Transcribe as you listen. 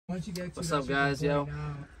What's up, guys? Yo,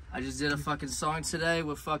 I just did a fucking song today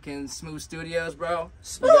with fucking Smooth Studios, bro.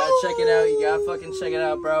 You gotta check it out. You gotta fucking check it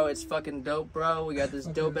out, bro. It's fucking dope, bro. We got this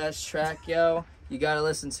dope ass track, yo. You gotta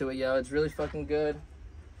listen to it, yo. It's really fucking good.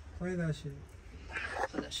 Play that shit.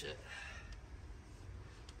 Play that shit.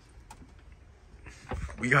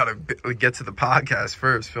 We gotta get to the podcast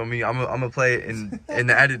first, feel me? I'm gonna play it in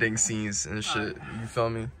the editing scenes and shit. You feel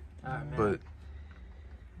me? Alright, man. But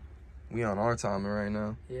we on our timing right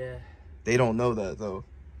now. Yeah. They don't know that though.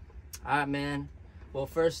 Alright, man. Well,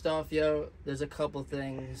 first off, yo, there's a couple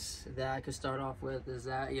things that I could start off with. Is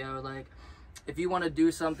that, yo, like, if you want to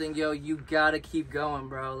do something, yo, you gotta keep going,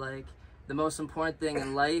 bro. Like, the most important thing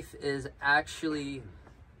in life is actually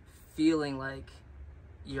feeling like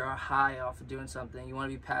you're high off of doing something. You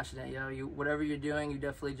want to be passionate, yo. Whatever you're doing, you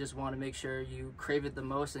definitely just want to make sure you crave it the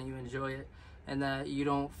most and you enjoy it, and that you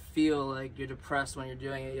don't feel like you're depressed when you're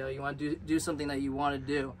doing it, yo. You want to do something that you want to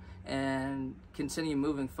do and continue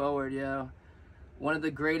moving forward, yo. One of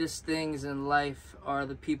the greatest things in life are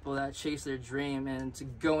the people that chase their dream and to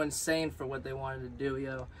go insane for what they wanted to do,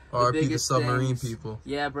 yo. RP the submarine people.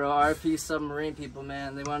 Yeah, bro, RP submarine people,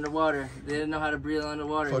 man. They were underwater. They didn't know how to breathe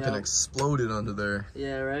underwater, Fucking yo. exploded under there.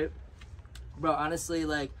 Yeah, right? Bro, honestly,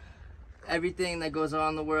 like, everything that goes on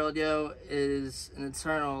in the world, yo, is an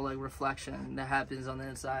eternal, like, reflection that happens on the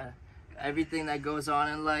inside. Everything that goes on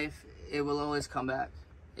in life, it will always come back.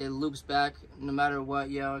 It loops back no matter what,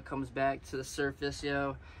 yo. It comes back to the surface,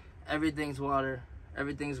 yo. Everything's water.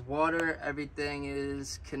 Everything's water. Everything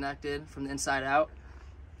is connected from the inside out.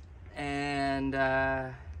 And,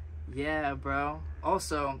 yeah, bro.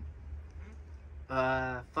 Also,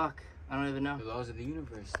 fuck. I don't even know. The laws of the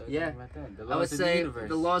universe. Yeah. I would say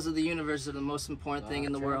the laws of the universe are the most important thing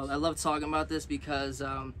in the world. I love talking about this because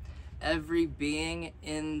every being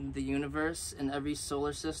in the universe, in every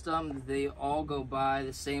solar system, they all go by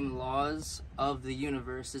the same laws of the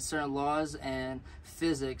universe. It's certain laws and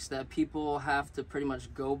physics that people have to pretty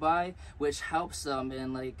much go by, which helps them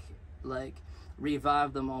in like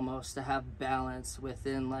revive them almost to have balance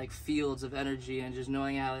within like fields of energy and just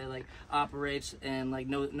knowing how it like operates and like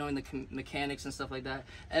knowing the mechanics and stuff like that.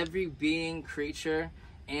 Every being, creature,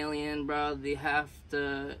 alien, bro, they have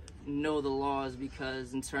to know the laws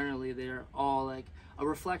because internally they're all like a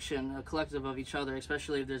reflection, a collective of each other,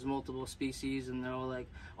 especially if there's multiple species and they're all like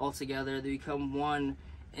all together. They become one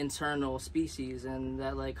internal species, and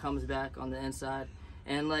that like comes back on the inside.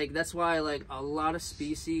 And like that's why like a lot of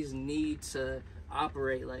species need to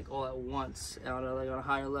operate like all at once on a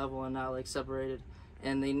higher level and not like separated,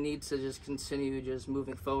 and they need to just continue just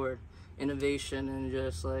moving forward, innovation and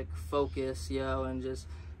just like focus, yo, and just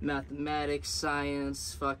mathematics,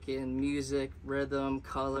 science, fucking music, rhythm,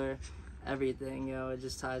 color, everything, yo. It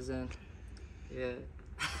just ties in. Yeah.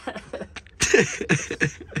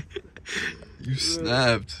 You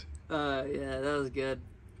snapped. Yeah, that was good.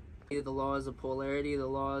 The laws of polarity, the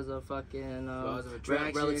laws of fucking laws of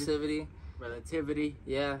attraction, relativity,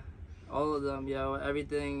 yeah, all of them, yo.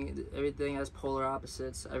 Everything has polar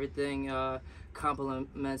opposites. Everything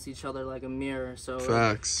complements each other like a mirror. So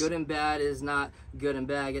facts. Good and bad is not good and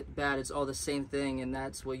bad. It's all the same thing, and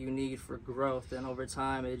that's what you need for growth. And over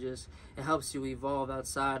time, it helps you evolve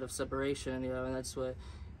outside of separation, yo. And that's what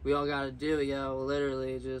we all gotta do, yo.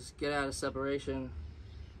 Literally, just get out of separation.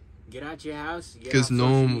 Get out your house. Because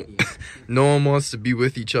no one wants to be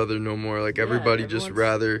with each other no more. Like, everybody just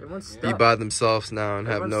rather be by themselves now and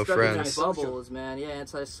have no friends. Bubbles, man. Yeah,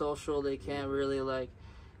 antisocial. They can't really like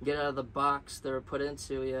get out of the box they're put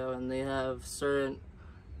into, yo. And they have certain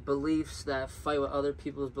beliefs that fight with other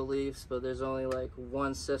people's beliefs, but there's only like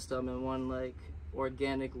one system and one like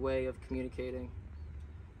organic way of communicating.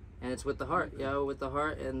 And it's with the heart, yo. With the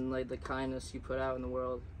heart and like the kindness you put out in the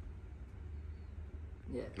world.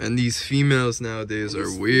 Yeah. And these females nowadays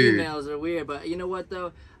are weird. Females are weird, but you know what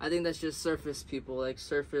though? I think that's just surface people, like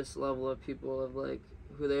surface level of people of like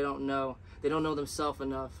who they don't know. They don't know themselves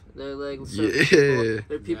enough. They're like surface people.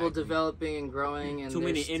 They're people developing and growing, and too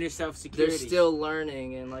many inner self-security. They're still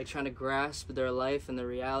learning and like trying to grasp their life and their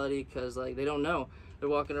reality because like they don't know. They're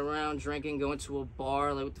walking around drinking, going to a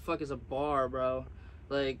bar. Like, what the fuck is a bar, bro?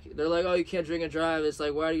 Like, they're like, oh, you can't drink and drive. It's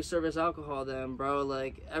like, why do you service alcohol then, bro?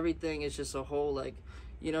 Like, everything is just a whole, like,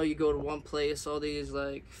 you know, you go to one place, all these,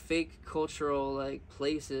 like, fake cultural, like,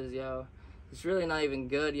 places, yo. It's really not even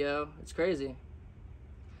good, yo. It's crazy.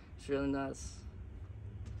 It's really nuts.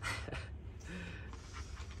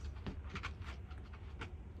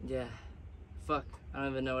 Yeah. Fuck. I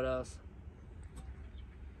don't even know what else.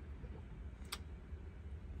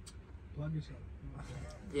 Plug yourself.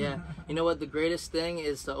 Yeah. You know what? The greatest thing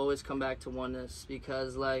is to always come back to oneness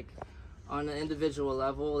because, like, on an individual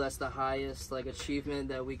level, that's the highest like achievement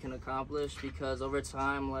that we can accomplish, because over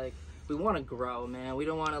time, like, we want to grow, man. We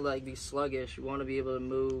don't want to like be sluggish. We want to be able to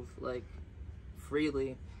move like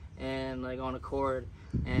freely and like on accord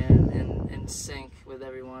and sync with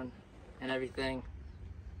everyone and everything.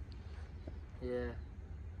 Yeah.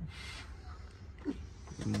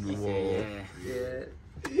 Whoa. Yeah.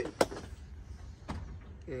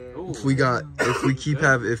 If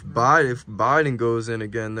Biden goes in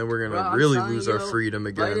again, then we're gonna really lose our freedom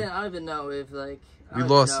again. Biden, I don't even know if like we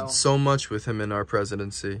lost so much with him in our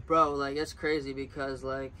presidency, bro. Like, it's crazy because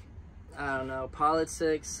like, I don't know,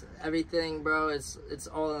 politics, everything, bro. It's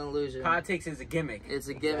all an illusion. Politics is a gimmick. It's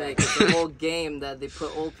a gimmick. It's a whole game that they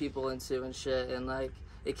put old people into and shit, and like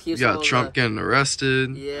it keeps. You got Trump getting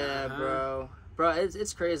arrested. Yeah, bro. Bro,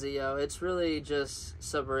 it's crazy, yo. It's really just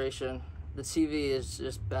separation. The TV is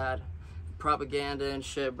just bad. Propaganda and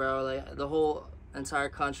shit, bro. Like, the whole entire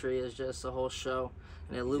country is just a whole show.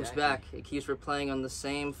 And it loops back. It keeps replaying on the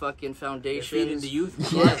same fucking foundations. Feeding the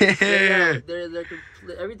youth. Yeah.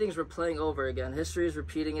 Everything's replaying over again. History is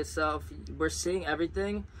repeating itself. We're seeing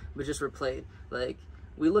everything, but just replayed. Like,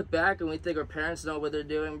 we look back and we think our parents know what they're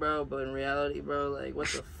doing, bro. But in reality, bro, like, what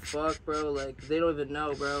the fuck, bro? Like, they don't even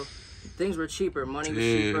know, bro. Things were cheaper. Money was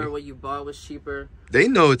cheaper. What you bought was cheaper. They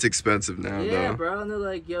know it's expensive now, yeah, though. bro. And they're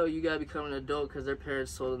like, yo, you gotta become an adult because their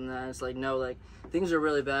parents told them that. And it's like, no, like, things are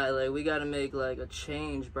really bad. Like, we gotta make, like, a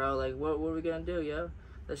change, bro. Like, what are we gonna do, yo?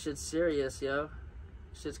 That shit's serious, yo.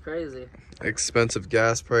 Shit's crazy. Expensive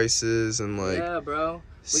gas prices and, like, yeah, bro.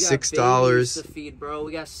 We got $6 to feed, bro.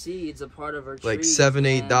 We got seeds, a part of our like trees,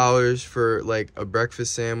 $7-8 for like a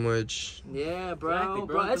breakfast sandwich. Yeah, bro. Exactly,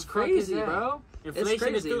 bro, that's crazy, bro.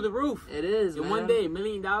 Inflation is through the roof. It is, in man. one day, $1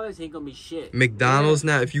 million ain't gonna be shit. McDonald's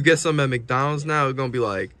now, if you get something at McDonald's now, it's gonna be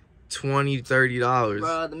like $20-30.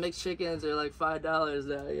 Bro, the McChickens are like $5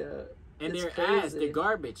 now, yeah. And it's they're crazy. ass, they're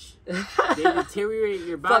garbage. They deteriorate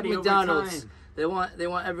your body. Fuck McDonald's. Over time. They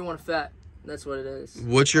want everyone fat. That's what it is.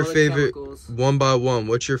 What's your All the favorite, chemicals. one by one,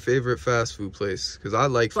 what's your favorite fast food place? Because I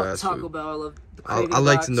like fast Taco food. Bell. I love the I Craving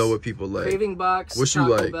like Box. to know what people like. Craving Box. What you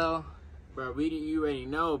Taco like? Bell. Bro, you already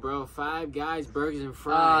know, bro. Five Guys, burgers and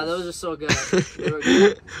fries. Ah, those are so good. They were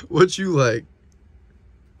good. What you like?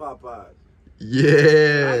 Popeyes.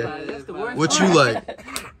 Yeah. That's the worst What part. you like?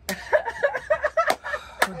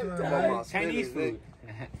 Chinese food.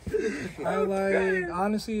 I like,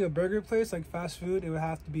 honestly, a burger place, like fast food, it would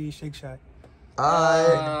have to be Shake Shack.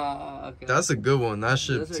 Okay. That's a good one. That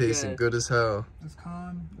shit Those are tasting good as hell. It's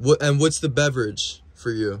calm. What's the beverage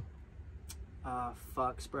for you?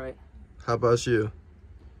 Fuck, Sprite. How about you?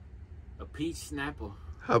 A peach Snapple.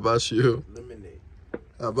 How about you? Lemonade.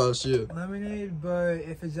 How about you? Lemonade, but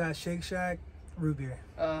if it's at Shake Shack, root beer.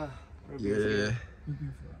 Yeah. Root beer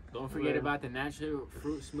Don't forget about the natural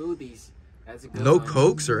fruit smoothies. That's a good No one.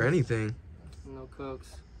 Cokes or anything. No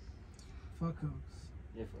Cokes. Fuck Cokes.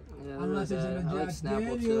 Yeah, they're Unless really it's in bad. a I like Jack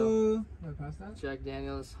Snapple too. Daniel. Wait, pass that? Jack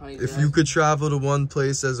Daniels, Honey If Jack. you could travel to one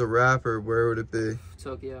place as a rapper, where would it be?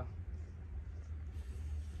 Tokyo.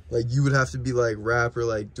 Like, you would have to be like rapper,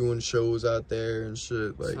 like doing shows out there and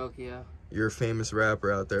shit. Like, Tokyo. you're a famous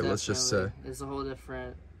rapper out there. Let's just say. Definitely. It's a whole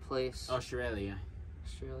different place. Australia.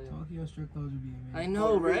 Australia. Tokyo strip clubs would be amazing. I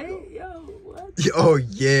know, right? Yo, what? Oh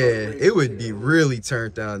yeah, it would be really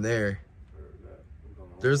turned down there.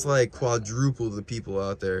 There's like quadruple the people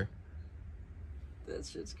out there. That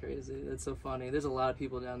shit's crazy. That's so funny. There's a lot of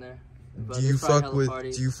people down there. But Do you there's probably fuck hella with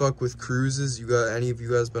parties. Do you fuck with cruises? You got any of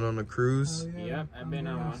you guys been on a cruise? Hell yeah. Yep, I've been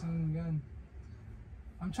gonna on have one. some again.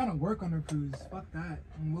 I'm trying to work on a cruise. Fuck that.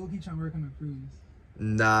 I'm low-key trying to work on a cruise.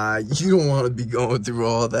 Nah, you don't want to be going through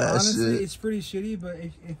all that Honestly, shit. it's pretty shitty, but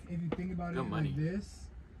if you think about No it money. like this,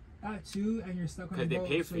 that too, and you're stuck on a 'Cause they boat,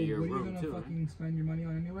 pay for so your what are you room, gonna too, right? fucking spend your money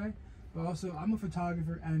on anyway? But also, I'm a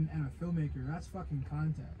photographer and a filmmaker. That's fucking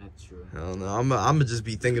content. That's true. Hell no, I'm gonna just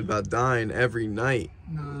be thinking about dying every night.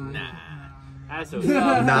 Nah. That's a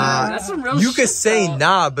Nah, That's some real you shit, could say though.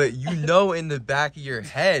 nah, but you know in the back of your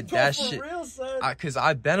head that For shit. real, son. Cause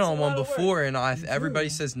I've been on one lot of work. before, and everybody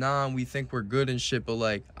says nah, and we think we're good and shit, but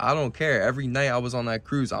like I don't care. Every night I was on that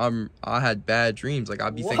cruise, I had bad dreams. Like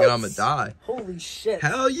I'd be thinking I'm gonna die. Holy shit.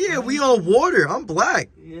 Hell yeah, we on water. I'm black.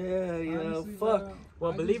 Yeah, yeah, Honestly, fuck. bro,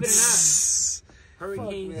 Well, I believe it or just- not,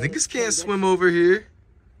 hurricanes. man. Niggas can't swim over here.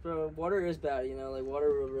 Bro, water is bad, you know, like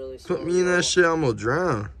water will really Put swallow me in you that whole. shit, I'm gonna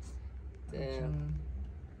drown. Damn.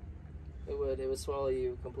 It would swallow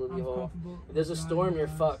you completely I'm whole. comfortable If there's a with storm, dying, you're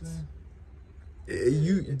fucked.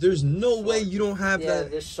 There's no way you don't have Yeah,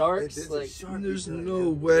 that. there's sharks, There's a like, shark There's eating no that.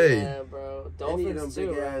 way. yeah, bro. I need them Dolphins big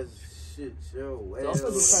too, bro. ass shit, yo. Dolphins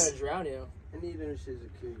whales. are trying to drown you. I need them shits to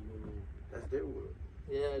kill you. Man. That's their world.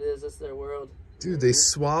 Yeah, it is. It's their world. Dude, they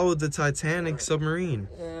swallowed the Titanic submarine.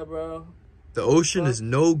 Yeah, bro. The ocean is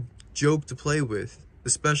no joke to play with,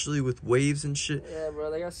 especially with waves and shit. Yeah,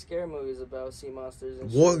 bro. They got scary movies about sea monsters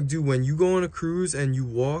and shit. Dude, when you go on a cruise and you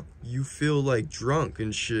walk, you feel like drunk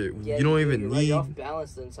and shit. Yeah, you don't even need. You're off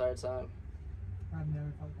balance the entire time. I've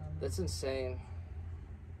never felt that way. That's insane.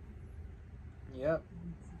 Yep.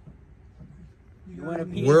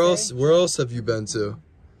 Where else have you been to?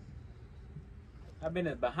 I've been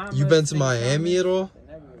to Bahamas. You been to Miami at all?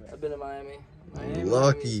 I've been to Miami.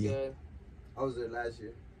 Lucky. I was there last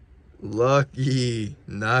year. Lucky.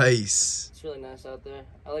 Nice. It's really nice out there.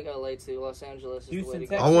 I like LA too. Los Angeles is the way to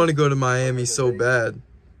go. I want to go to Miami so bad.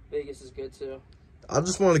 Vegas is good too. I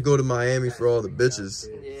just want to go to Miami for all the bitches.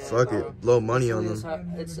 Yeah, fuck it. Blow money on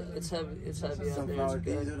them. It's heavy. It's heavy out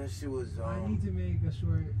there. That shit was, I need to make a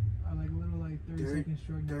short, like a little, like 30-second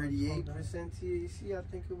short. 38% THC, I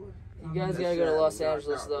think it was. You guys gotta go to Los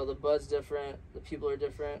Angeles though. The bud's different. The people are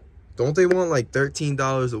different. Don't they want like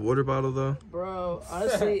 $13 a water bottle though? Bro,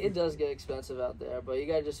 honestly, it does get expensive out there, but you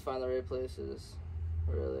gotta just find the right places.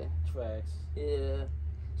 Really. Facts. Yeah.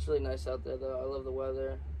 It's really nice out there though. I love the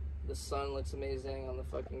weather. The sun looks amazing on the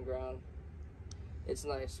fucking ground. It's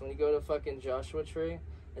nice. When you go to fucking Joshua Tree,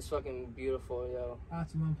 it's fucking beautiful, yo.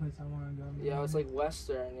 That's one place I want to go. Yeah, it's like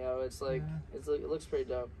Western, yo. It's like, it looks pretty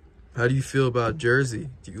dope. How do you feel about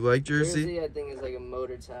Jersey? Do you like Jersey? Jersey, I think, is like a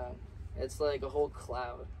motor town. It's like a whole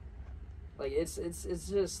cloud. Like it's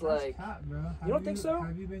just like. Hot, bro. You don't think so?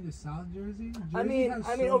 Have you been to South Jersey? I mean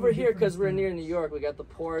over here because we're near New York. We got the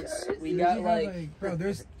ports. We got like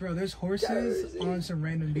there's horses on some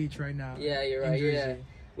random beach right now. Yeah, you're right. Yeah,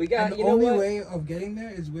 we got. And the only way of getting there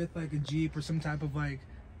is with like a Jeep or some type of like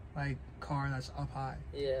car that's up high.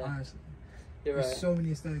 Yeah, honestly, you're right. There's so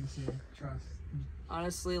many aesthetics here. Trust.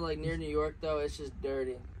 Honestly, like near New York though, it's just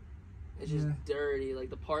dirty. It's just dirty. Like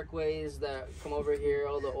the parkways that come over here,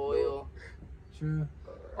 all the oil. True.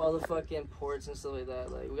 All the fucking ports and stuff like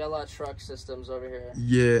that. Like we got a lot of truck systems over here.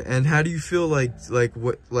 Yeah, and how do you feel like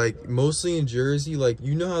mostly in Jersey, like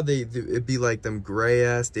you know how it'd be like them gray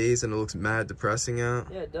ass days and it looks mad depressing out?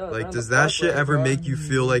 Yeah, it does. Like does that shit ever make you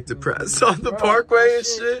feel like depressed on the parkway and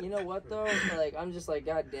shit? You know what though? Like I'm just like,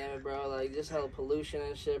 god damn it, bro. Like just hella pollution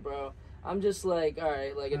and shit, bro. I'm just like, all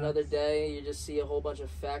right, like another day, you just see a whole bunch of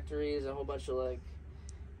factories and a whole bunch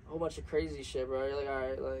of crazy shit, bro. You're like, all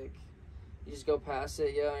right, like, you just go past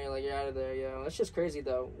it, yo, and you're like, you're out of there, yo. It's just crazy,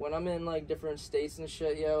 though. When I'm in, like, different states and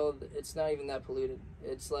shit, yo, it's not even that polluted.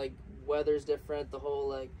 It's, like, weather's different. The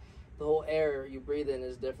whole air you breathe in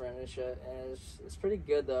is different and shit. And it's pretty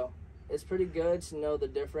good, though. It's pretty good to know the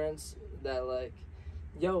difference that, like,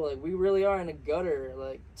 yo, like, we really are in a gutter,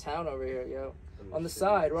 like, town over here, yo. On the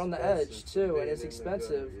side, we're on the edge too, and it's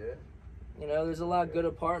expensive. You know, there's a lot of good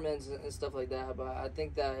apartments and stuff like that, but I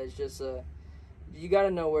think that it's just you got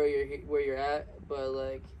to know where you're at, but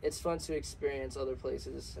like it's fun to experience other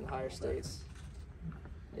places in higher states.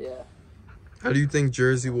 Yeah. How do you think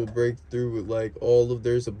Jersey will break through with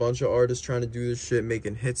there's a bunch of artists trying to do this shit,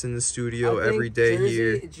 making hits in the studio every day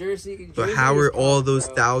here. Jersey, but how are all those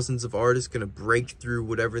thousands of artists gonna break through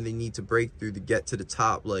whatever they need to break through to get to the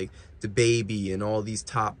top, like DaBaby and all these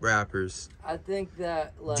top rappers? I think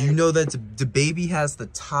that do you know that DaBaby has the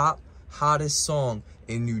top hottest song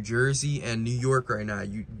in New Jersey and New York right now?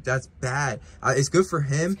 That's bad. It's good for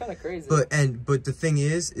him. It's kind of crazy. But the thing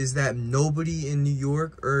is that nobody in New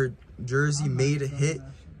York or Jersey made a hit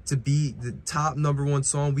to be the top #1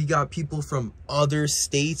 song. We got people from other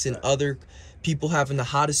states and other people having the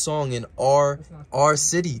hottest song in our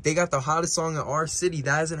city. They got the hottest song in our city.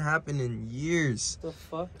 That hasn't happened in years. The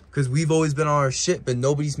fuck? Because we've always been on our shit, but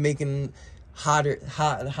nobody's making hot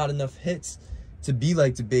enough hits to be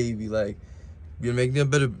like DaBaby. Like, you make the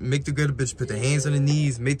good bitch put the hands on the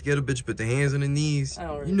knees. Make the good bitch put the hands on the knees.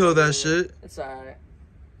 You know that shit. It's alright.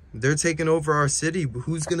 They're taking over our city, but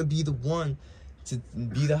who's gonna be the one to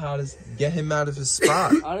be the hottest? Get him out of his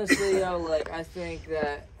spot. Honestly, yo, like I think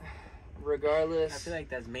that regardless, I feel like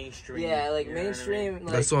that's mainstream. Yeah, like mainstream. I mean?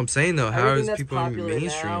 Like, that's what I'm saying though. How is people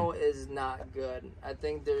mainstream? Now is not good. I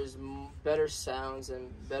think there's better sounds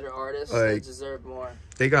and better artists that deserve more.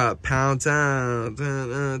 They got Pound Town,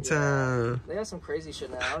 Town. Yeah. They got some crazy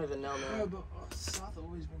shit now. I don't even know, man. Yeah, but South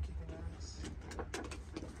always been kicking ass.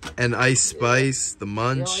 And Ice Spice, the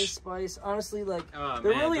Munch. Yo, Ice Spice. Honestly, like they're man,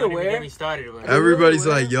 really don't aware. Even get me started with Everybody's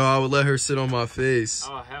like, yo, I would let her sit on my face.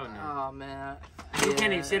 Oh hell no. Oh man. You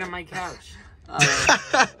can't even sit on my couch.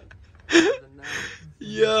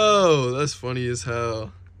 Yo, that's funny as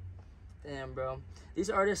hell. Damn, bro. These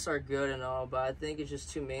artists are good and all, but I think it's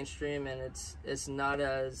just too mainstream and it's not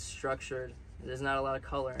as structured. There's not a lot of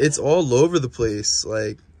color. It's all over the place.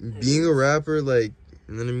 Like being a rapper, like,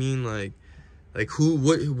 you know what I mean? Like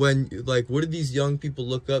what do these young people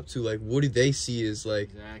look up to? Like, what do they see as like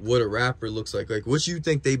what a rapper looks like? Like, what you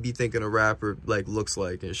think they be thinking a rapper like looks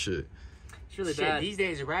like and shit? It's really bad. These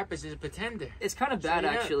days, rappers is a pretender. It's kind of bad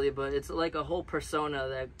actually, but it's like a whole persona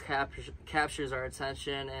that captures our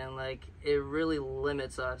attention, and like it really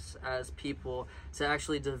limits us as people to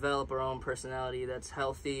actually develop our own personality that's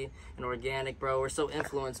healthy and organic, bro. We're so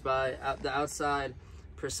influenced by the outside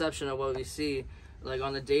perception of what we see, like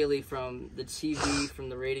on the daily, from the TV, from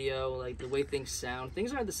the radio, like the way things sound.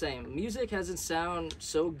 Things aren't the same. Music hasn't sound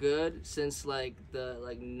so good since like the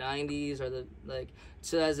 90s or the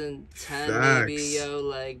 2010 Facts. maybe, yo.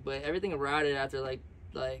 Like, but everything eroded after like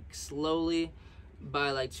slowly by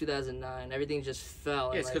like 2009. Everything just fell.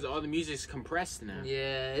 Yeah, it's because all the music's compressed now.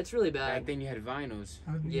 Yeah, it's really bad. Back then you had vinyls.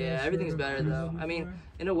 Yeah, everything's better though. I mean,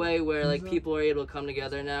 in a way where like people are able to come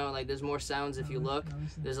together now. Like, there's more sounds if you look.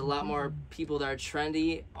 There's a lot more people that are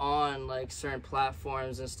trendy on like certain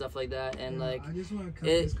platforms and stuff like that. And like,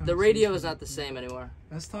 the radio is not the same anymore.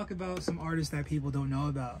 Let's talk about some artists that people don't know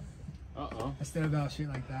about. Instead about shit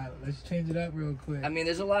like that, let's change it up real quick. I mean,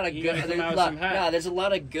 there's a lot of good. There's a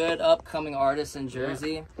lot of good upcoming artists in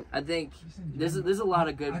Jersey. I think there's a lot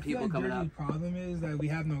of good people coming up. The problem is that we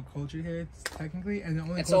have no culture here, technically, and the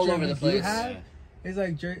only it's culture all over the place. You have is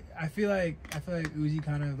like I feel like Uzi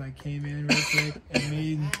kind of like came in real quick and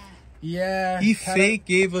made. Yeah, he fake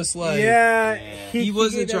gave us like. Yeah, he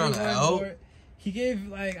wasn't trying to help. He gave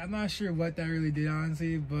like, I'm not sure what that really did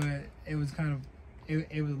honestly, but it was kind of.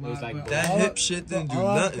 It was a lot. It was like that hip shit didn't do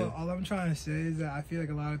nothing. All I'm trying to say is that I feel like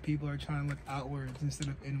a lot of people are trying to look outwards instead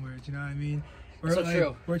of inwards. You know what I mean?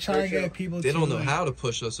 We're trying to get people. They don't know how to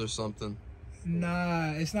push us or something.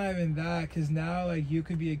 Nah, it's not even that. Cause now like you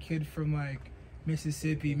could be a kid from like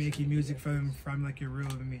Mississippi making music from like your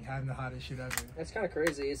real me, having the hottest shit ever. That's kind of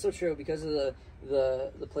crazy. It's so true because of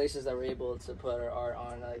the places that we're able to put our art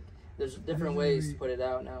on. Like, there's different ways to put it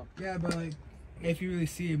out now. Yeah, but like. If you really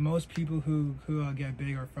see it, most people who get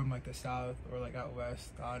big are from like the South or like out West,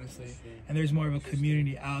 honestly. And there's more of a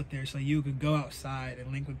community out there, so you could go outside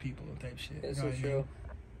and link with people type shit. It's so true.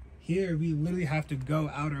 Here, we literally have to go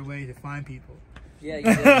out our way to find people. Yeah, you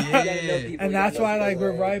gotta know people. And that's why like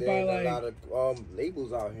we're right by like a lot of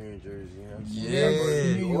labels out here in Jersey. You know?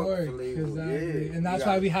 Yeah, New York, exactly. And that's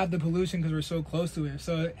why we have the pollution because we're so close to it.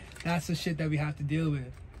 So that's the shit that we have to deal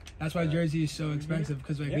with. That's why Jersey is so expensive,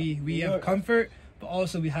 because like we have comfort, but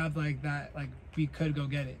also we have like that, like we could go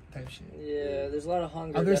get it type shit. Yeah, there's a lot of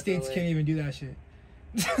hunger. Other states can't even do that shit.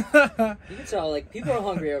 You can tell, like, people are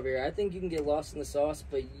hungry over here. I think you can get lost in the sauce,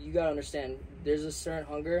 but you gotta understand, there's a certain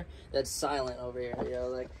hunger that's silent over here, yo.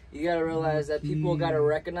 Like, you gotta realize that people gotta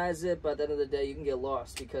recognize it, but at the end of the day, you can get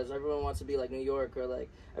lost because everyone wants to be like New York, or like,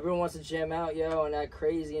 everyone wants to jam out, yo, and act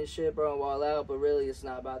crazy and shit, bro, and wild out, but really, it's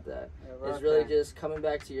not about that. Yeah, it's really just coming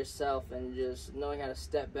back to yourself and just knowing how to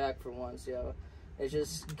step back for once, yo. It's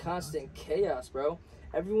just constant chaos, bro.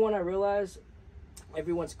 Everyone, I realize,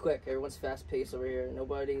 everyone's quick. Everyone's fast-paced over here.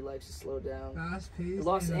 Nobody likes to slow down. Fast-paced.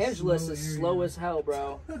 Los Angeles is slow as hell,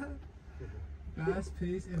 bro.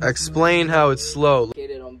 Fast-paced. Explain how it's slow.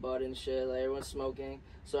 Located on Bud and shit. Like, everyone's smoking,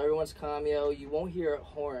 so everyone's calm, yo. You won't hear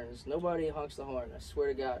horns. Nobody honks the horn. I swear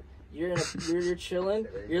to God. You're chilling.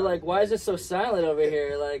 You're like, why is it so silent over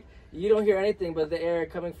here? Like, you don't hear anything but the air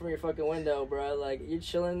coming from your fucking window, bro. Like, you're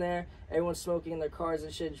chilling there. Everyone's smoking in their cars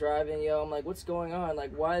and shit, driving, yo. I'm like, what's going on?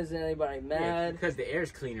 Like, why isn't anybody mad? Yeah, because the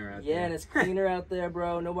air's cleaner out there. Yeah, and it's cleaner out there,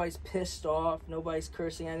 bro. Nobody's pissed off. Nobody's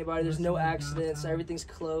cursing anybody. There's no accidents. Everything's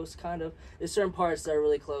close, kind of. There's certain parts that are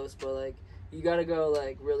really close, but, like, you gotta go,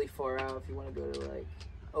 like, really far out if you want to go to, like,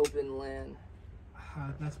 open land.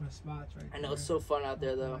 That's my spots right I know, it's so fun out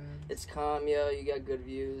there, though. It's calm, yo. You got good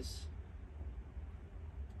views.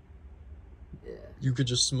 Yeah. You could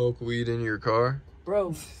just smoke weed in your car?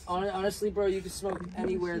 Bro, honestly, bro, you can smoke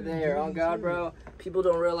anywhere there. On God, bro. People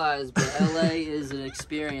don't realize, but LA is an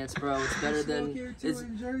experience, bro. It's better than...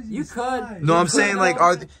 You could. No, I'm saying, like,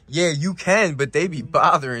 yeah, you can, but they be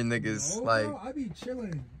bothering niggas. No, like, bro, I be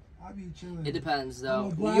chilling. It depends,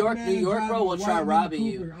 though. New York, bro, will try robbing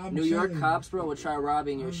you. New York cops, bro, will try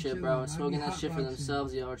robbing your shit, bro, and smoking that shit for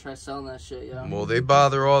themselves, yo, or try selling that shit, yo. Well, they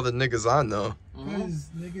bother all the niggas I know.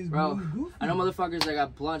 Bro, I know motherfuckers that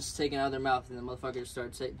got blunts taken out of their mouth, and the motherfuckers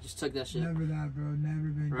just took that shit. Never that, bro. Never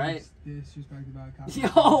been right? disrespected about cops.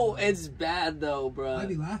 Yo, it's bad, though, bro. I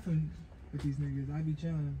be laughing with these niggas. I be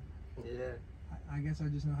chilling. Yeah. I guess I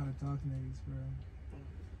just know how to talk to niggas, bro.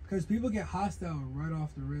 Because people get hostile right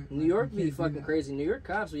off the rip. New York be fucking crazy. New York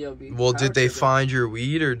cops will be... Well, did they find your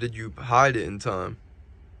weed, or did you hide it in time?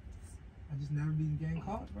 I just never been getting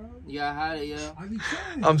caught, bro. Yeah, I had it, yo. I be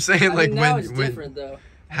chilling. I'm saying like now when it's different though.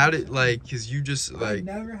 how did like because you just I like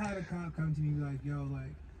never had a cop come to me and be like, yo,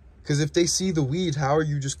 like. because if they see the weed, how are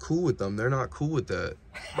you just cool with them? They're not cool with that.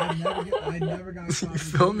 I never got caught. You with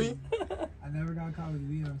feel weed. me? I never got caught with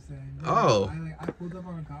weed. I'm saying. Oh. I pulled up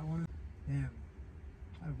on a cop once. Damn.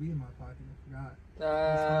 I had weed in my pocket. I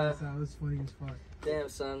forgot. That was funny as fuck. Damn,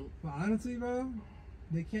 son. But honestly, bro,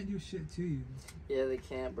 they can't do shit to you. Yeah, they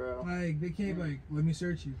can't, bro. Like, they can't, like, let me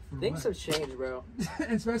search you for Things what? have changed, bro.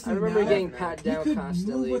 Especially I remember now, getting pat down you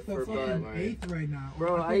constantly move with for a fucking bud. eighth right now.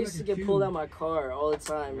 Bro, I used to get pulled out of my car all the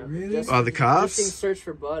time. Really? Oh, the cops? Just getting searched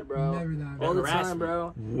for bud, bro. Never that. All the Harassment. time,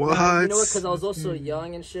 bro. What? You know what? Because I was That's also crazy.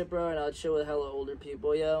 young and shit, bro, and I'd chill with hella older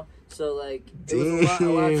people, yo. So, like, it was a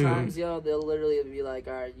lot of Damn. times, yo, they'll literally be like,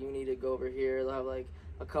 all right, you need to go over here. They'll have, like,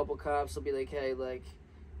 a couple cops. They'll be like, hey, like,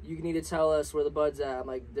 you need to tell us where the bud's at. I'm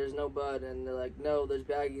like, there's no bud. And they're like, no, there's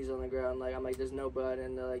baggies on the ground. Like, I'm like, there's no bud.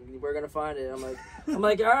 And they're like, we're going to find it. I'm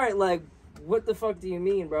like, all right, like, what the fuck do you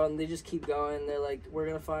mean, bro? And they just keep going. They're like, we're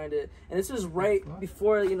going to find it. And this was right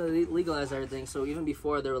before, you know, they legalized everything. So even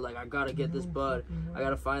before, they were like, I got to get this bud. I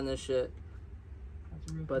got to find this shit.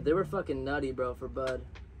 But they were fucking nutty, bro, for bud.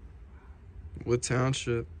 What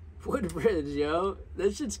township? Woodbridge, yo.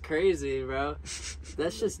 That shit's crazy, bro.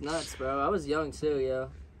 That shit's nuts, bro. I was young, too, yo.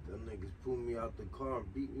 Them niggas pulled me out the car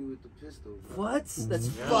and beat me with the pistol. Bro. What? That's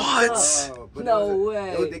What? fucked up. But No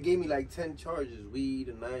way. They gave me like 10 charges: weed,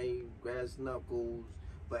 a knife, grass knuckles.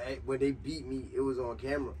 But when they beat me, it was on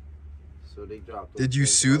camera. So they dropped. Did you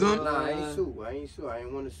sue them? Nah, I ain't sue. I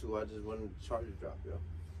ain't want to sue. I just wanted the charges dropped, yo.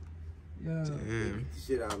 Yeah. They Damn. beat the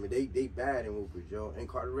shit out of me. They bad in Woodbridge, yo. And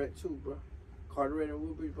Carteret too, bro. Carteret and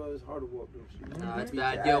Woodbridge, bro, it's hard to walk them shit. Nah, it's Beat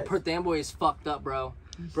bad. your Yo, ass. Perth Amboy is fucked up, bro.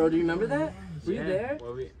 Bro, do you remember that? Were you there?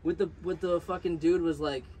 With the fucking dude was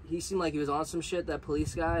like, he seemed like he was on some shit, that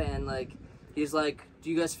police guy, and like, he's like, do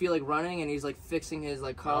you guys feel like running? And he's like fixing his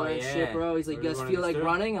like collar and shit, bro. He's like, you guys feel like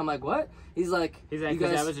running? I'm like, what? He's like, you guys,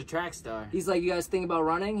 guys, I was a track star. He's like, you guys think about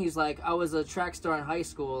running? He's like, I was a track star in high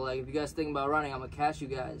school. Like, if you guys think about running, I'm gonna catch you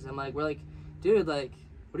guys. I'm like, we're like, dude, like,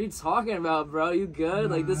 what are you talking about, bro? You good?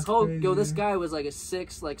 Nah, Like, this that's whole, crazy, yo, this man. guy was like a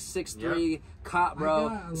 6'3" cop,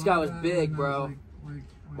 bro. This guy was big, bro.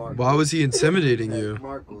 Why was he intimidating you?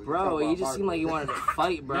 Bro, he just seemed like he wanted to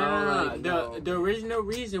fight, bro. Like, The original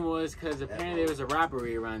reason was because apparently there was a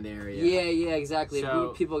robbery around the area. yeah, exactly.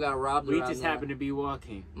 So, People got robbed We around just there. happened to be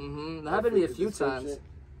walking. That happened to me a few times.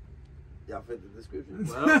 Y'all fit the description.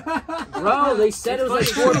 Well, Bro, they said it was like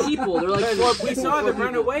 4 people. They're like 4 people. we saw them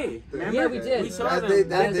run away. Remember? Yeah, we did. We saw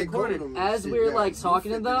them. As we were like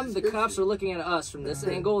talking to them, the cops were looking at us from this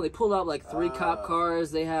angle. They pulled out like 3 cop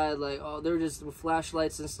cars. They had like, they were just with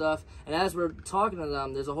flashlights and stuff. And as we're talking to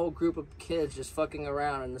them, there's a whole group of kids just fucking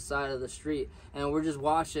around on the side of the street. And we're just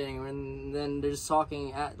watching, and then they're just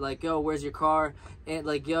talking at like, yo, where's your car? And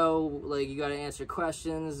like, yo, like, you gotta answer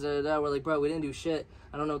questions. We're like, bro, we didn't do shit.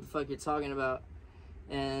 I don't know what the fuck you're talking about.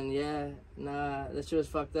 And yeah, nah, that shit was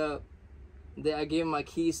fucked up. I gave them my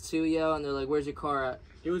keys too, yo, and they're like, where's your car at?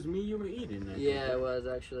 It was me you were eating. Yeah, it was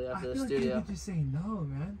actually after the I feel studio. like you could just say no,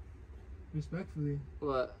 man. Respectfully.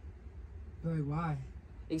 What? Like, why?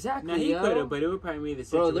 Exactly, No, he yo. could have, but it would probably made the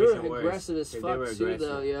Bro, situation they were worse. aggressive as They fuck were too, aggressive.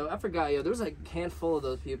 though, yo. I forgot, yo. There was like a handful of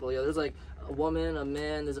those people, yo. There's like a woman, a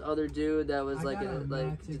man, this other dude that was like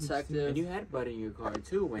a detective. And you had bud in your car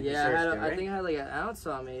too when he Yeah, searched it, right? I think I had like an ounce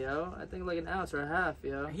on me, yo. I think like an ounce or a half,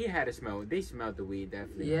 yo. He had a smell. They smelled the weed,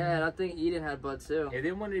 definitely. Yeah, and I think Eden had bud too. If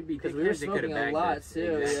they wanted to be Because we were dickheads, they could smoking have a bagged lot us.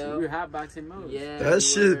 too, Exactly. yo. We were hotboxing most. Yeah. That we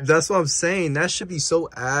shit, were. that's what I'm saying. That should be so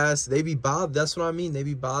ass. They be that's what I mean. They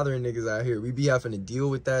be bothering niggas out here. We be having to deal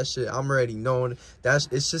with that shit. I'm already knowing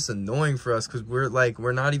it's just annoying for us because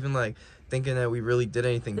we're not even like thinking that we really did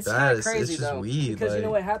anything It's bad. not crazy, it's just though, weed. because like, you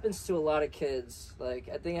know what happens to a lot of kids. Like,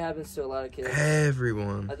 I think it happens to a lot of kids.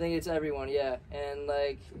 everyone. I think it's everyone, yeah. And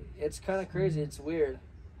like, it's kind of crazy. It's weird,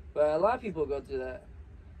 but a lot of people go through that,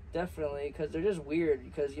 definitely, because they're just weird.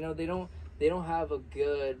 Because you know they don't have a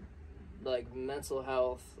good like mental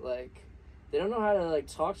health. Like, they don't know how to like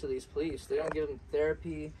talk to these police. They don't give them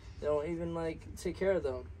therapy. They don't even like take care of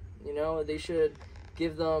them. You know, they should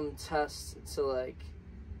give them tests to like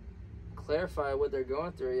clarify what they're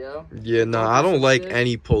going through, yo. Yeah, no, I don't like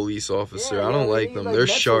any police officer. Yeah, I don't they like need, them. like, They're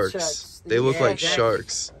mental sharks. checks. They look Yeah, like exactly.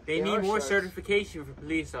 sharks. They They need are more sharks. certification for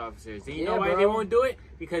police officers. And you Yeah, know why bro. they won't do it?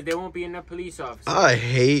 Because there won't be enough police officers. I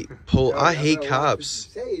hate I hate cops.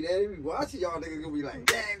 Say that, they be watching y'all niggas gonna be like,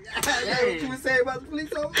 damn, that's Yeah. what you was saying about the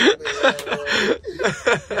police officer.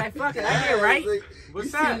 Like, fuck it, I get right. Like,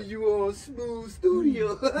 What's we up? see you on Smooth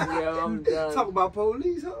Studio. Yo, I'm done. Talk about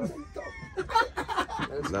police, huh?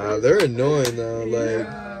 Nah, they're annoying though.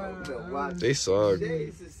 Like, they suck.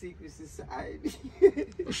 It's a secret society.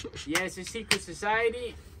 Yeah, it's a secret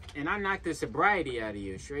society, and I knocked the sobriety out of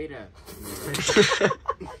you, straight up.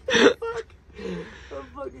 I'm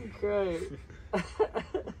fucking crying.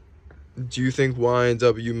 Do you think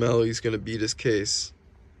YNW Melly's gonna beat his case?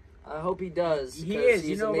 I hope he does. He is.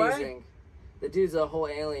 He's You know amazing. what? The dude's a whole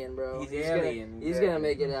alien, bro. He's alien. He's gonna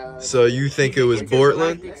make it out. So you think it was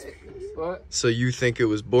Bortland? What? So you think it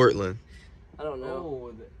was Bortland? I don't know.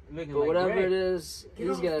 Oh, looking But like whatever Greg. it is,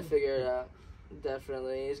 he's gonna figure it out.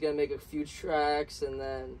 Definitely. He's gonna make a few tracks and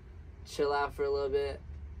then chill out for a little bit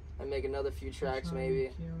and make another few tracks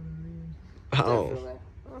maybe. Definitely.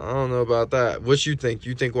 I don't know about that. What you think?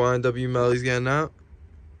 You think YNW Melly's getting out?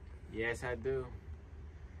 Yes, I do.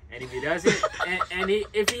 And if he doesn't,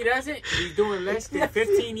 if he doesn't, he's doing less than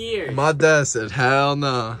 15 years. My dad said, hell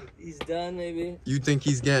no. He's done maybe. You think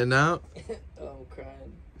he's getting out? Oh, I'm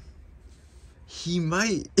crying. He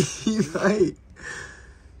might. He might.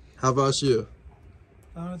 How about you?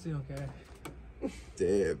 I honestly don't care.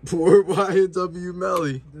 Damn, poor YNW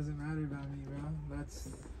Melly. It doesn't matter about me, bro. That's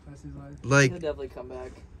his life. Like, He'll definitely come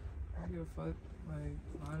back. I don't give a fuck. Like,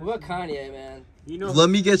 honestly, What about Kanye, man? You know, let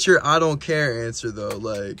me get your I don't care answer though.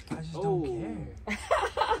 Like, I just don't care.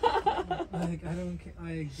 Like, I don't care.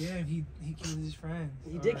 Like, damn, he killed his friend.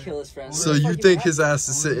 He did kill his friend. so you think his ass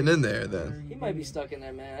is sitting in there then? He might be stuck in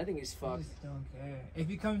there, man. I think he's I fucked. just don't care. If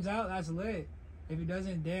he comes out, that's lit. If he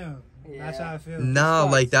doesn't, damn. Yeah. That's how I feel. Nah,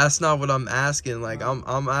 fucked. like that's not what I'm asking. Like I'm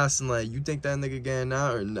asking like, you think that nigga getting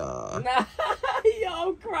out or nah? Nah, yo,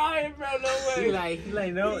 I'm crying, bro. No way. he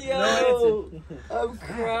like no, Yo, no answer. I'm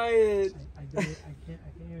crying. I can't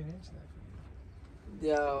even answer that.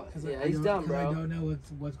 Yo, 'Cause yeah, I he's don't- dumb, 'cause I bro. don't know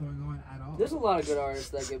what's going on at all. There's a lot of good artists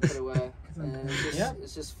that get put away, I'm and it's just, Yeah.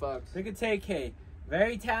 it's just fucked. Look at TK.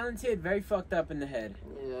 Very talented, very fucked up in the head.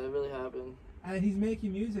 Yeah, it really happened. And he's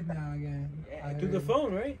making music now again. I Through the heard.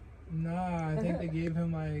 phone, right? Nah, I think they gave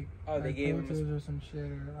him like They gave him photos or some shit,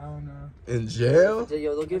 or I don't know. In jail? Yo,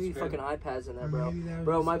 they'll give That's you great. fucking iPads in there, Or bro. maybe that was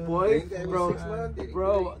Bro, my just, boy, Ain't that bro, 6 months? Did he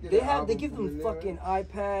bro, did they an have they album give from them there? fucking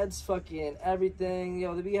iPads, fucking everything.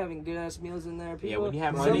 Yo, they be having good ass meals in there. People, Yeah, when you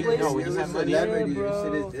have some money, places- no, when you have money, celebrity, yeah, bro.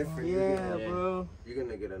 shit is different. Yeah, Yeah. bro. You're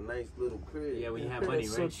gonna get a nice little crib. Yeah, when you have money,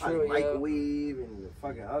 That's so right? true, Like yo. microwave and the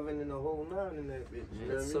fucking oven and the whole nine in that bitch. You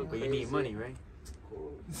know That's what I so mean? But you crazy. need money, right?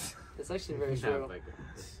 Cool. It's actually very Nah, true. like,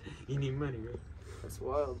 you need money, right? That's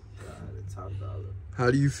wild. The top dollar. How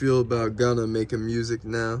do you feel about Gunna making music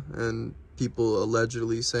now and people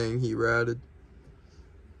allegedly saying he ratted?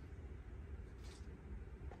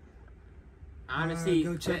 Honestly,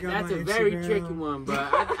 go check out that's my a very Instagram. tricky one, but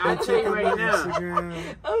I'll Go tell check you out right my now.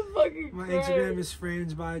 Instagram. I'm fucking My crying. Instagram is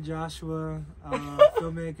Frames by Joshua,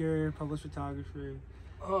 filmmaker, published photographer.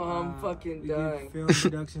 Oh, I'm fucking we dying. do film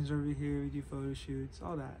productions over here. We do photo shoots,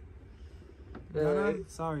 all that. Really?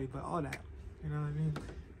 Sorry, but all that. You know what I mean?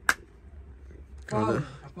 Kinda. Follow.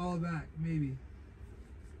 I follow back, maybe.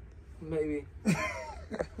 Maybe. I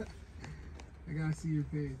gotta see your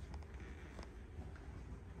page.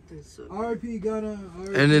 RP Gunna.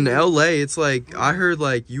 RP. And in LA, it's like I heard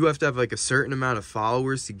like you have to have like a certain amount of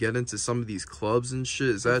followers to get into some of these clubs and shit.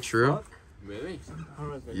 Is that true? Fuck? Really?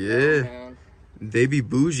 Yeah. Man. They be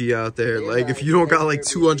bougie out there. Yeah, Like if you don't got like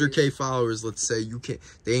they're 200K followers, let's say, you can't.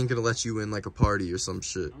 They ain't gonna let you in like a party or some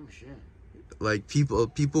shit. Oh shit. Like people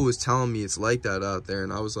was telling me it's like that out there,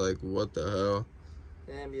 and I was like, what the hell?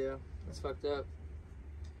 Damn, yo. That's fucked up.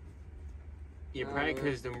 Yeah, probably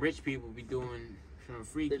because them rich people be doing some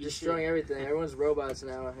freaky They're destroying shit. everything. Everyone's robots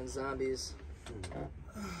now and zombies.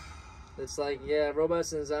 It's like, yeah,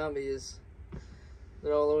 robots and zombies.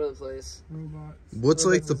 They're all over the place. Robots. What's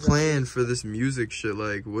like the Robots and plan zombies. for this music shit?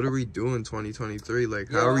 Like, what are we doing 2023? Like,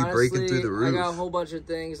 how Yo, are we breaking through honestly, the roof? I got a whole bunch of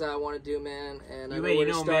things I want to do, man, and I You know already where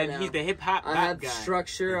to know, start man. now. He's the hip hop I rap have guy.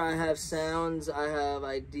 structure, I have sounds, I have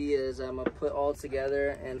ideas. I'm gonna put all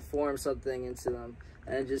together and form something into them,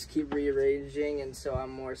 and just keep rearranging, and so I'm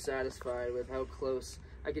more satisfied with how close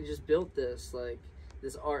I can just build this, like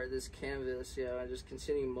this art, this canvas, you know, and just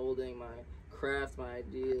continue molding my craft, my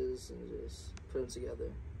ideas, and just put them together.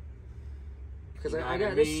 Because You know I what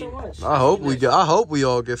got I there's mean? so much. I hope we Like, get. I hope we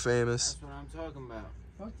all get famous. That's what I'm talking about.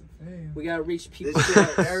 Fuck the fame. We gotta reach people. This shit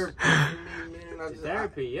is therapy for me, man. It's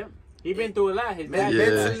therapy, yeah. He been through a lot. His Man, dad.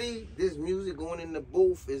 Yeah. mentally, this music going in the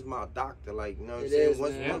booth is my doctor. Like, you know what I'm It saying? is,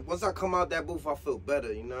 man. Once I come out that booth, I feel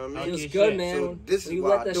better. You know what I mean? Feels Okay, good, shit. man. So this When is you what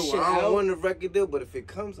let I that do. shit I don't out. want a record deal, but if it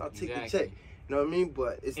comes, I'll take Exactly. the check. You know what I mean?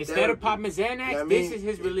 But it's Instead therapy. of popping Xanax, You know what I this mean? is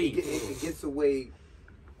his relief. It gets away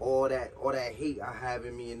all that hate I have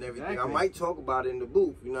in me and everything. Exactly. I might talk about it in the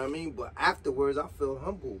booth, you know what I mean? But afterwards, I feel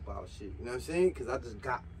humble about shit, you know what I'm saying? Because I just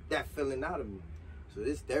got that feeling out of me. So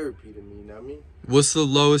this therapy to me, you know what I mean? What's the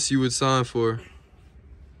lowest you would sign for?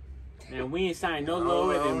 Man, we ain't signed no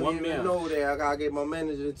lower than 1 mil. I don't even know that. I gotta get my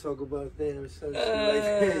manager to talk about that or some shit like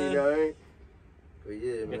that, you know what I mean? But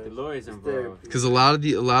yeah, man. Get the lawyers involved. Because a lot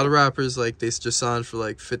of rappers, like, they just sign for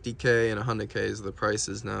like 50K and 100K is the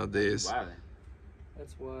prices nowadays. Wow.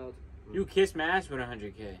 That's wild. You kiss my ass with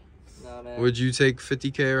 100K. Nah, man. Would you take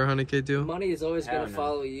 50K or 100K deal? Money is always Hell gonna no.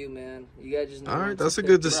 follow you, man. You gotta just know. All right, when that's to a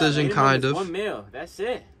good pick. decision, Minimum kind is of. 1 mil. That's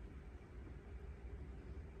it.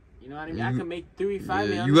 You know what I mean? I can make 3-5 Yeah,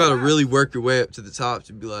 mil. you gotta really work your way up to the top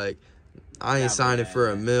to be like, I ain't Yeah, signing man, for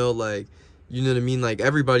a yeah. mil. Like, you know what I mean? Like,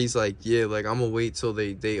 everybody's like, yeah, like, I'm gonna wait till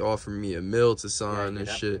they offer me a mil to sign and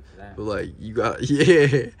shit. But like, you got,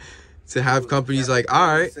 yeah, to have companies like, all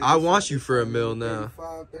right, I want you for a mil now.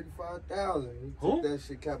 35,000. He Who? took that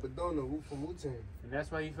shit Capadonna, who from Wu-Tang. And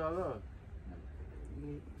that's why you fell off.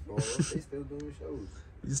 So they still doing shows.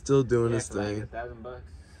 He's still doing Yeah, his for like thing. $1,000.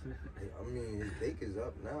 I mean, his bake is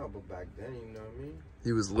up now, but back then, you know what I mean?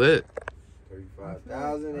 He was lit.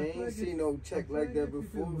 35,000. I ain't seen no check like that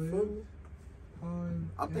before. Feel me?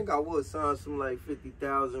 I think I would sign some like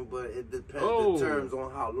 50,000, but it depends Oh. the terms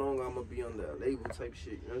on how long I'm gonna be on the label type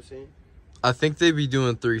shit. You know what I'm saying? I think they be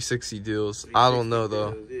doing 360 deals. I don't know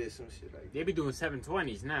though. Yeah, some shit like that. They be doing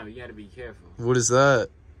 720s now. You gotta be careful. What is that?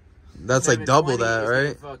 That's like double 720 that, is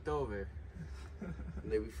right? getting fucked over.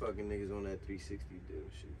 And they be fucking niggas on that 360 deal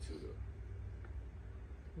shit too though.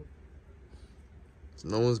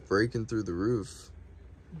 No one's breaking through the roof.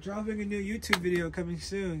 Dropping a new YouTube video coming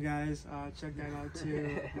soon, guys. Check that out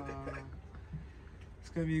too. It's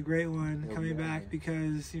gonna be a great one. Coming back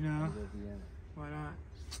because, you know, why not?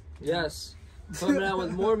 Yes. Coming out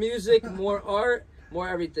with more music, more art, more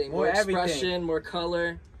everything. More More expression, everything. more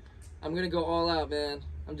color. I'm gonna go all out, man.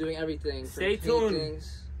 I'm doing everything. From Stay tuned.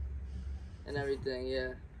 paintings and everything,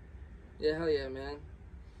 yeah. Yeah, hell yeah, man.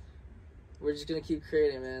 We're just gonna keep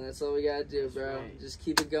creating, man. That's all we gotta do, bro. right. Just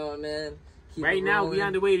keep it going, man. Keep Right it now, rolling. we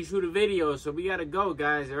on the way to shoot a video, so we gotta go,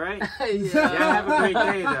 guys, alright? Yeah. Y'all have a great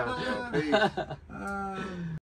day, though. Yo, peace.